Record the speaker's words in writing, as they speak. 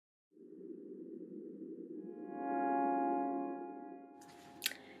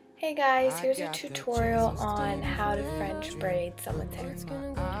Hey guys, here's a tutorial on how to French braid someone's hair.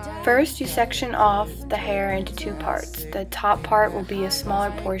 First, you section off the hair into two parts. The top part will be a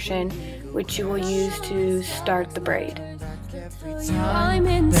smaller portion, which you will use to start the braid. I'm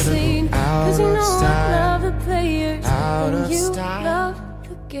insane, 'cause you know I love the players, and you love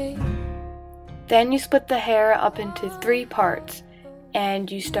the game. Then you split the hair up into three parts,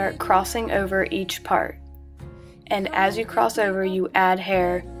 and you start crossing over each part. And as you cross over, you add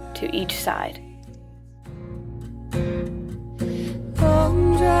hair to each side.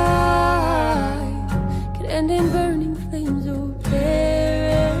 Bone dry, could end in burning flames or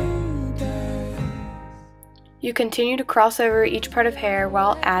paradise. You continue to cross over each part of hair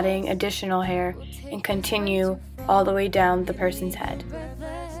while adding additional hair and continue all the way down the person's head.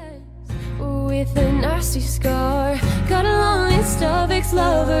 With a nasty scar, got a long list of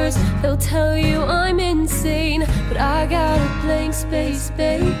ex-lovers. They'll tell you I'm insane, but I got a blank space,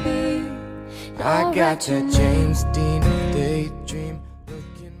 baby. I got your James Dean daydream.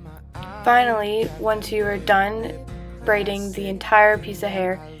 Finally, once you are done braiding the entire piece of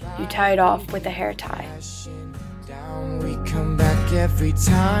hair, you tie it off with a hair tie. We come back every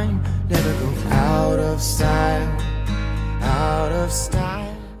time, never go out of style, out of style.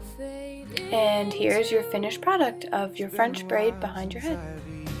 And here's your finished product of your French braid behind your head.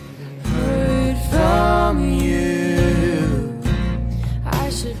 Heard from you. I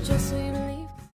should just say